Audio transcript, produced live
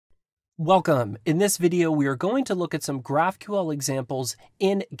Welcome. In this video, we are going to look at some GraphQL examples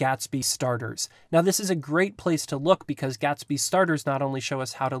in Gatsby Starters. Now, this is a great place to look because Gatsby Starters not only show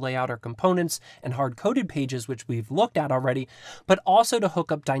us how to lay out our components and hard-coded pages, which we've looked at already, but also to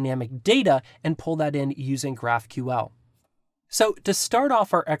hook up dynamic data and pull that in using GraphQL. So to start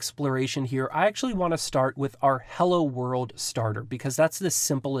off our exploration here, I actually want to start with our Hello World starter because that's the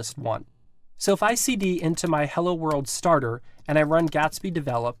simplest one. So if I cd into my Hello World starter and I run Gatsby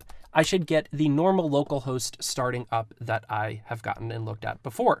develop, I should get the normal localhost starting up that I have gotten and looked at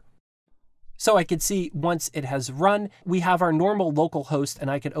before. So I could see once it has run, we have our normal localhost and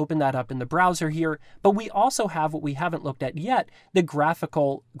I could open that up in the browser here, but we also have what we haven't looked at yet, the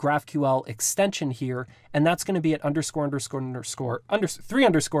graphical GraphQL extension here, and that's going to be at three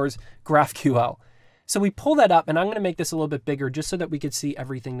underscores GraphQL. So we pull that up and I'm going to make this a little bit bigger just so that we could see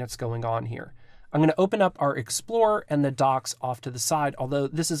everything that's going on here. I'm going to open up our Explorer and the docs off to the side, although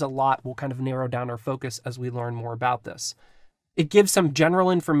this is a lot. We'll kind of narrow down our focus as we learn more about this. It gives some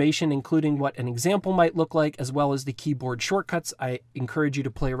general information, including what an example might look like, as well as the keyboard shortcuts. I encourage you to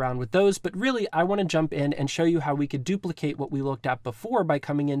play around with those, but really I want to jump in and show you how we could duplicate what we looked at before by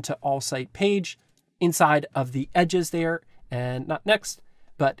coming into all site page inside of the edges there, and not next,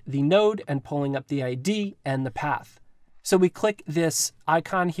 but the node, and pulling up the ID and the path. So we click this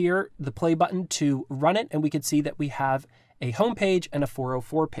icon here, the play button, to run it, and we can see that we have a home page and a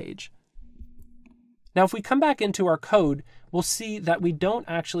 404 page. Now, if we come back into our code, we'll see that we don't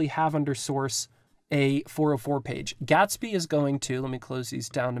actually have under source a 404 page. Gatsby is going to, let me close these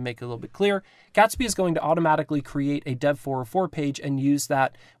down to make it a little bit clear. Gatsby is going to automatically create a dev 404 page and use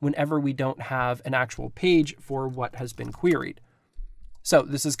that whenever we don't have an actual page for what has been queried. So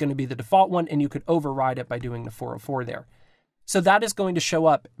this is going to be the default one, and you could override it by doing the 404 there. So that is going to show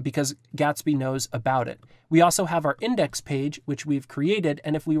up because Gatsby knows about it. We also have our index page, which we've created,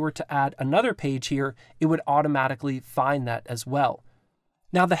 and if we were to add another page here, it would automatically find that as well.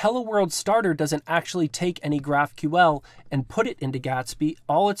 Now, the Hello World starter doesn't actually take any GraphQL and put it into Gatsby.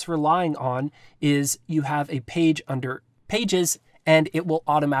 All it's relying on is you have a page under Pages, and it will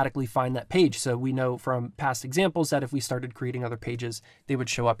automatically find that page. So we know from past examples that if we started creating other pages, they would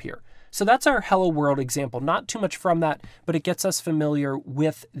show up here. So that's our Hello World example. Not too much from that, but it gets us familiar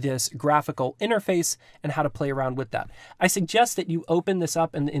with this graphical interface and how to play around with that. I suggest that you open this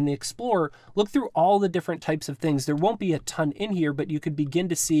up in the Explorer, look through all the different types of things. There won't be a ton in here, but you could begin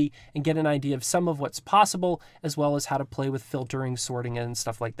to see and get an idea of some of what's possible, as well as how to play with filtering, sorting, and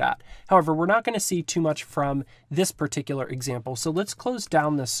stuff like that. However, we're not going to see too much from this particular example. So let's close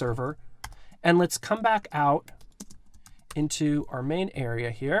down this server and let's come back out into our main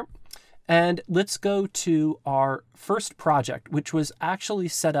area here. And let's go to our first project, which was actually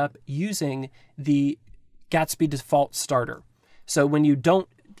set up using the Gatsby default starter. So when you don't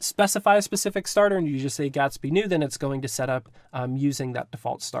specify a specific starter and you just say Gatsby new, then it's going to set up using that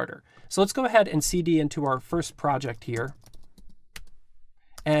default starter. So let's go ahead and cd into our first project here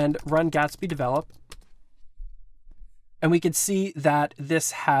and run Gatsby develop. And we could see that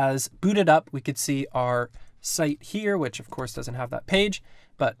this has booted up. We could see our site here, which of course doesn't have that page.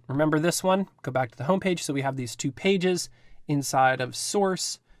 But remember this one, go back to the home page. So we have these two pages inside of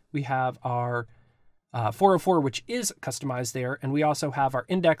source. We have our 404, which is customized there. And we also have our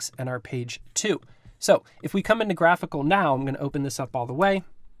index and our page 2. So if we come into graphical now, I'm going to open this up all the way.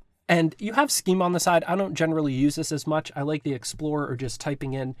 And you have scheme on the side. I don't generally use this as much. I like the Explorer or just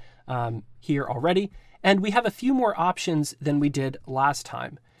typing in here already. And we have a few more options than we did last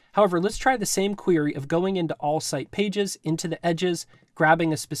time. However, let's try the same query of going into all site pages, into the edges,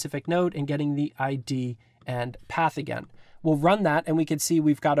 grabbing a specific node and getting the ID and path again. We'll run that and we can see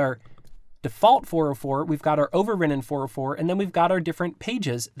we've got our default 404, we've got our overridden 404, and then we've got our different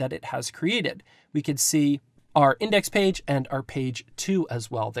pages that it has created. We could see our index page and our page 2 as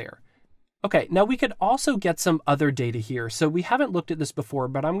well there. Okay, now we could also get some other data here. So we haven't looked at this before,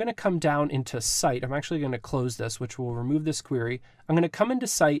 but I'm going to come down into site. I'm actually going to close this, which will remove this query. I'm going to come into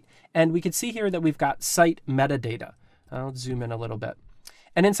site, and we can see here that we've got site metadata. I'll zoom in a little bit.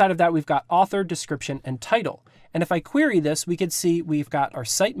 And inside of that, we've got author, description, and title. And if I query this, we can see we've got our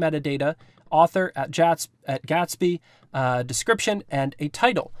site metadata, author at Gatsby, description, and a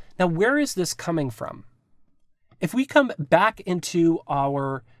title. Now, where is this coming from? If we come back into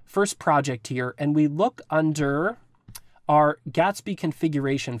our first project here and we look under our Gatsby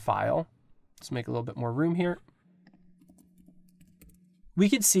configuration file, let's make a little bit more room here. We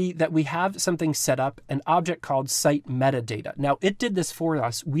can see that we have something set up, an object called site metadata. Now it did this for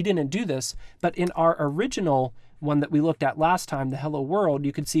us. We didn't do this, but in our original one that we looked at last time, the Hello World,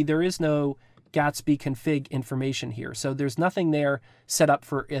 you can see there is no Gatsby config information here. So there's nothing there set up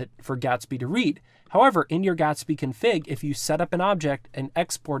for Gatsby to read. However, in your Gatsby config, if you set up an object and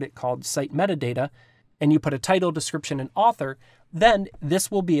export it called site metadata, and you put a title, description, and author, then this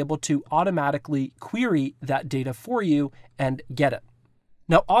will be able to automatically query that data for you and get it.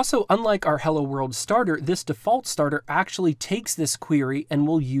 Now, also, unlike our Hello World starter, this default starter actually takes this query and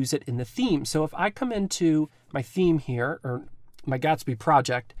will use it in the theme. So if I come into my theme here, or my Gatsby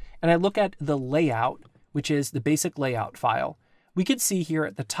project, and I look at the layout, which is the basic layout file, we could see here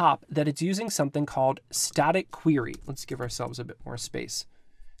at the top that it's using something called static query. Let's give ourselves a bit more space.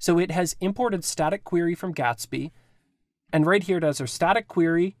 So it has imported static query from Gatsby, and right here it has our static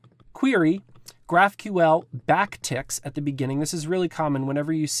query, GraphQL backticks at the beginning. This is really common.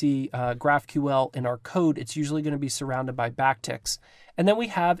 Whenever you see GraphQL in our code, it's usually going to be surrounded by backticks. And then we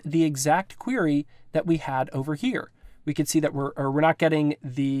have the exact query that we had over here. We can see that we're not getting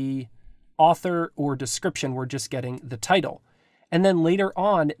the author or description, we're just getting the title. And then later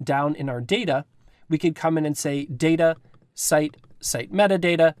on down in our data, we could come in and say data, site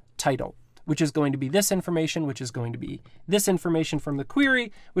metadata, title, which is going to be this information, which is going to be this information from the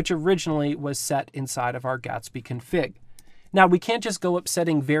query, which originally was set inside of our Gatsby config. Now, we can't just go up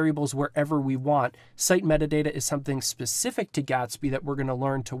setting variables wherever we want. Site metadata is something specific to Gatsby that we're going to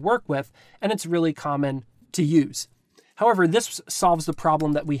learn to work with, and it's really common to use. However, this solves the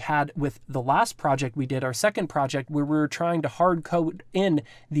problem that we had with the last project we did, our second project, where we were trying to hard code in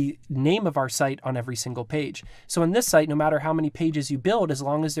the name of our site on every single page. So in this site, no matter how many pages you build, as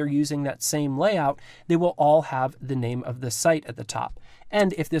long as they're using that same layout, they will all have the name of the site at the top.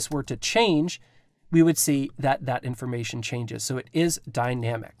 And if this were to change, we would see that that information changes. So it is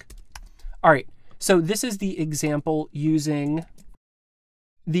dynamic. All right, so this is the example using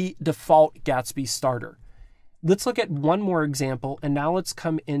the default Gatsby starter. Let's look at one more example, and now let's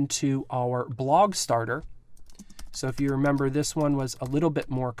come into our blog starter. So if you remember, this one was a little bit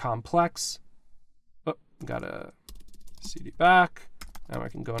more complex. Oh, got a CD back. Now I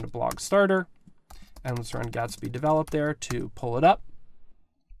can go into blog starter, and let's run Gatsby develop there to pull it up.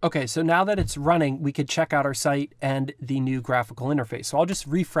 Okay, so now that it's running, we could check out our site and the new graphical interface. So I'll just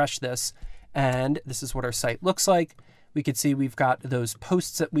refresh this, and this is what our site looks like. We could see we've got those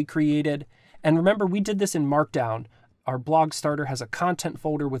posts that we created. And remember, we did this in Markdown. Our blog starter has a content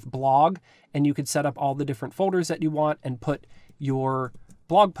folder with blog, and you could set up all the different folders that you want and put your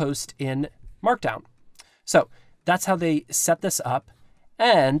blog post in Markdown. So that's how they set this up.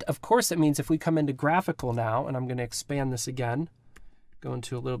 And of course, it means if we come into graphical now, and I'm going to expand this again, go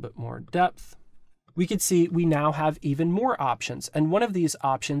into a little bit more depth, we can see we now have even more options. And one of these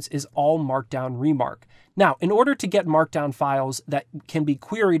options is all Markdown remark. Now, in order to get Markdown files that can be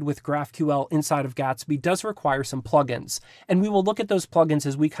queried with GraphQL inside of Gatsby does require some plugins. And we will look at those plugins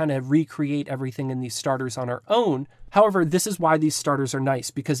as we kind of recreate everything in these starters on our own. However, this is why these starters are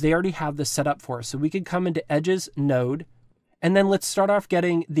nice, because they already have this set up for us. So we could come into Edges, Node, and then let's start off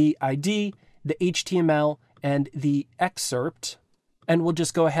getting the ID, the HTML, and the excerpt. And we'll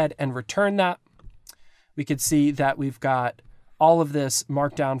just go ahead and return that. We could see that we've got all of this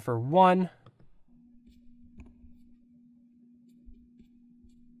Markdown for one.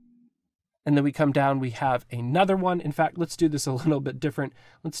 And then we come down, we have another one. In fact, let's do this a little bit different.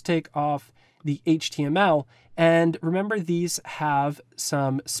 Let's take off the HTML. And remember, these have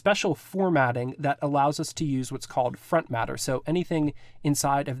some special formatting that allows us to use what's called Frontmatter. So anything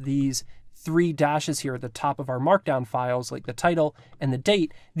inside of these three dashes here at the top of our Markdown files, like the title and the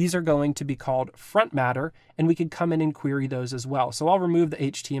date, these are going to be called Frontmatter, and we could come in and query those as well. So I'll remove the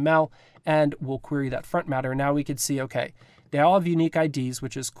HTML and we'll query that Frontmatter. Now we could see, okay, they all have unique IDs,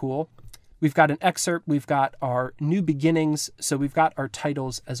 which is cool. We've got an excerpt, we've got our new beginnings, so we've got our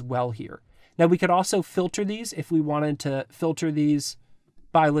titles as well here. Now we could also filter these if we wanted to filter these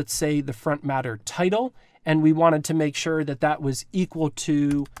by, let's say, the Frontmatter title, and we wanted to make sure that that was equal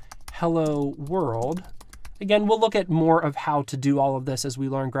to Hello World. Again, we'll look at more of how to do all of this as we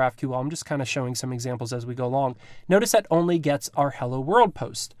learn GraphQL. I'm just kind of showing some examples as we go along. Notice that only gets our Hello World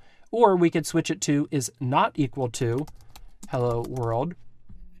post, or we could switch it to is not equal to Hello World.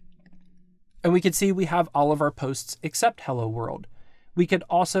 And we can see we have all of our posts except Hello World. We could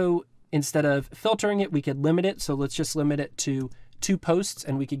also, instead of filtering it, we could limit it. So let's just limit it to 2 posts,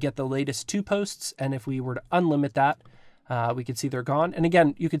 and we could get the latest 2 posts. And if we were to unlimit that, we could see they're gone. And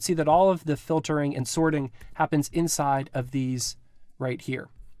again, you could see that all of the filtering and sorting happens inside of these right here.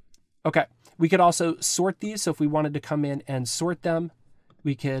 Okay, we could also sort these. So if we wanted to come in and sort them,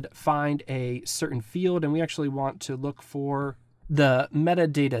 we could find a certain field, and we actually want to look for the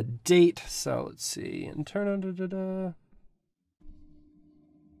metadata date. So let's see, internal.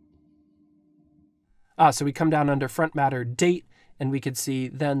 So we come down under Frontmatter date, and we could see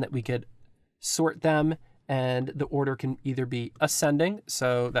then that we could sort them, and the order can either be ascending,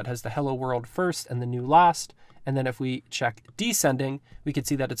 so that has the hello world first and the new last. And then if we check descending, we can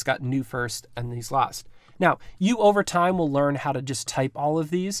see that it's got new first and these last. Now, you over time will learn how to just type all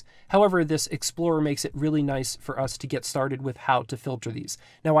of these. However, this Explorer makes it really nice for us to get started with how to filter these.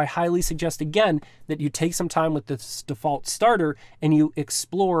 Now, I highly suggest again that you take some time with this default starter and you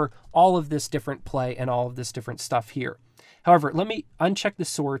explore all of this different play and all of this different stuff here. However, let me uncheck the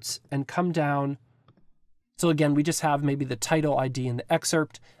sorts and come down. So again, we just have maybe the title ID and the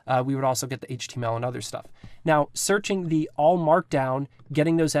excerpt. We would also get the HTML and other stuff. Now, searching the all markdown,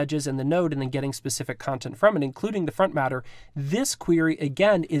 getting those edges in the node, and then getting specific content from it, including the front matter, this query,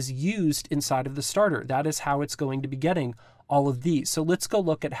 again, is used inside of the starter. That is how it's going to be getting all of these. So let's go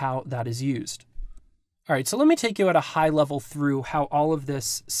look at how that is used. All right, so let me take you at a high level through how all of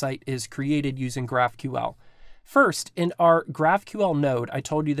this site is created using GraphQL. First, in our GraphQL node, I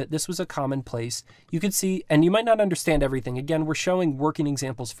told you that this was a common place. You could see, and you might not understand everything. Again, we're showing working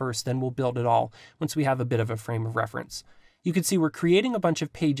examples first, then we'll build it all once we have a bit of a frame of reference. You can see we're creating a bunch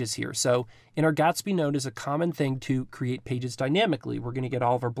of pages here. So in our Gatsby node is a common thing to create pages dynamically. We're going to get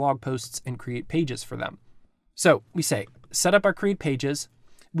all of our blog posts and create pages for them. So we say, set up our create pages.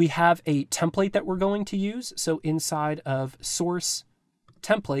 We have a template that we're going to use. So inside of source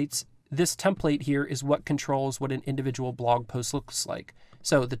templates, this template here is what controls what an individual blog post looks like.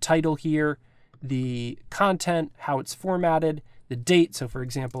 So the title here, the content, how it's formatted, the date. So for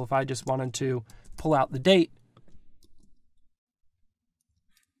example, if I just wanted to pull out the date,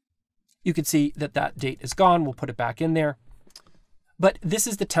 you can see that that date is gone. We'll put it back in there. But this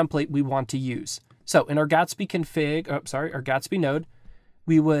is the template we want to use. So in our Gatsby our Gatsby node,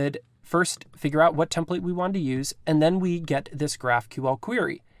 we would first figure out what template we want to use, and then we get this GraphQL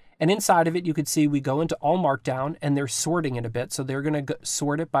query. And inside of it, you could see we go into all markdown and they're sorting it a bit. So they're going to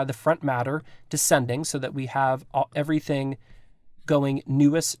sort it by the front matter descending so that we have everything going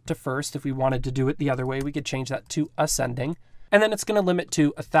newest to first. If we wanted to do it the other way, we could change that to ascending. And then it's going to limit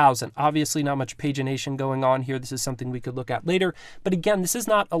to 1,000. Obviously, not much pagination going on here. This is something we could look at later. But again, this is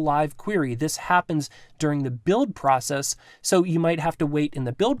not a live query. This happens during the build process. So you might have to wait in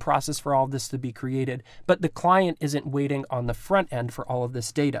the build process for all of this to be created. But the client isn't waiting on the front end for all of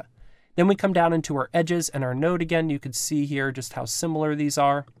this data. Then we come down into our edges and our node again. You can see here just how similar these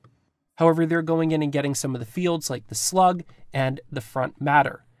are. However, they're going in and getting some of the fields like the slug and the front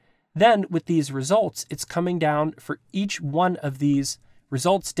matter. Then with these results, it's coming down for each one of these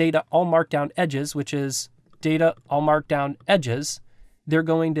results data all markdown edges, which is data all markdown edges. They're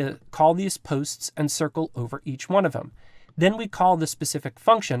going to call these posts and circle over each one of them. Then we call the specific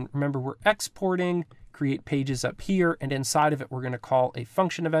function. Remember, we're exporting create pages up here, and inside of it, we're going to call a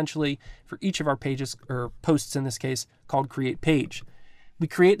function eventually for each of our pages, or posts in this case, called create page. We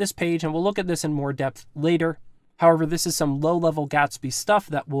create this page, and we'll look at this in more depth later. However, this is some low-level Gatsby stuff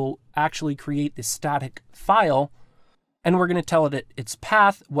that will actually create this static file, and we're going to tell it its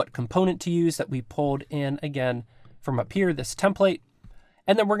path, what component to use that we pulled in, again, from up here, this template,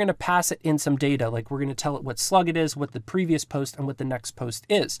 and then we're going to pass it in some data, like we're going to tell it what slug it is, what the previous post, and what the next post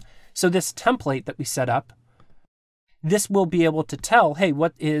is. So this template that we set up, this will be able to tell, hey,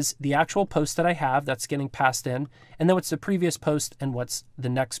 what is the actual post that I have that's getting passed in, and then what's the previous post and what's the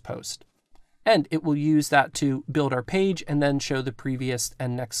next post. And it will use that to build our page and then show the previous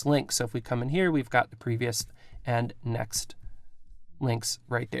and next link. So if we come in here, we've got the previous and next links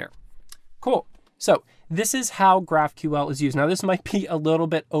right there. Cool. So this is how GraphQL is used. Now, this might be a little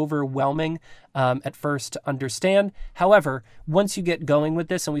bit overwhelming at first to understand. However, once you get going with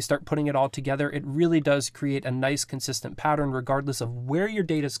this and we start putting it all together, it really does create a nice consistent pattern regardless of where your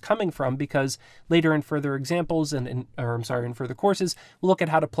data is coming from, because later in further examples and in further courses, we'll look at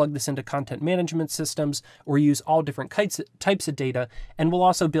how to plug this into content management systems or use all different types of data. And we'll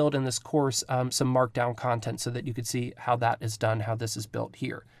also build in this course some markdown content so that you can see how that is done, how this is built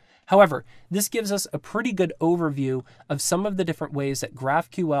here. However, this gives us a pretty good overview of some of the different ways that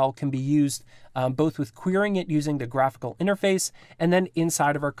GraphQL can be used, both with querying it using the graphical interface and then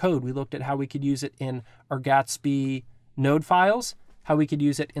inside of our code. We looked at how we could use it in our Gatsby node files, how we could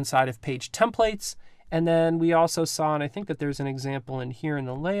use it inside of page templates, and then we also saw, and I think that there's an example in here in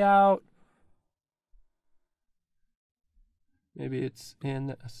the layout. Maybe it's in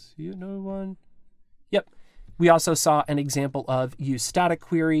the node one. Yep. We also saw an example of use static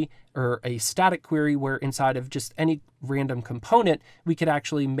query, or a static query where inside of just any random component, we could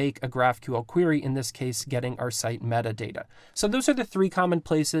actually make a GraphQL query, in this case, getting our site metadata. So those are the three common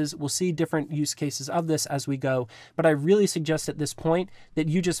places. We'll see different use cases of this as we go, but I really suggest at this point that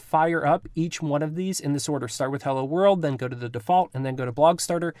you just fire up each one of these in this order. Start with Hello World, then go to the default, and then go to Blog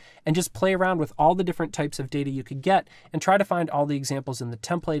Starter, and just play around with all the different types of data you could get, and try to find all the examples in the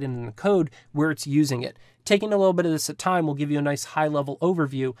template and in the code where it's using it. Taking a little bit of this at time will give you a nice high-level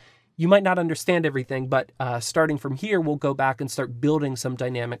overview. You might not understand everything, but starting from here, we'll go back and start building some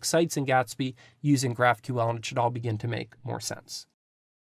dynamic sites in Gatsby using GraphQL, and it should all begin to make more sense.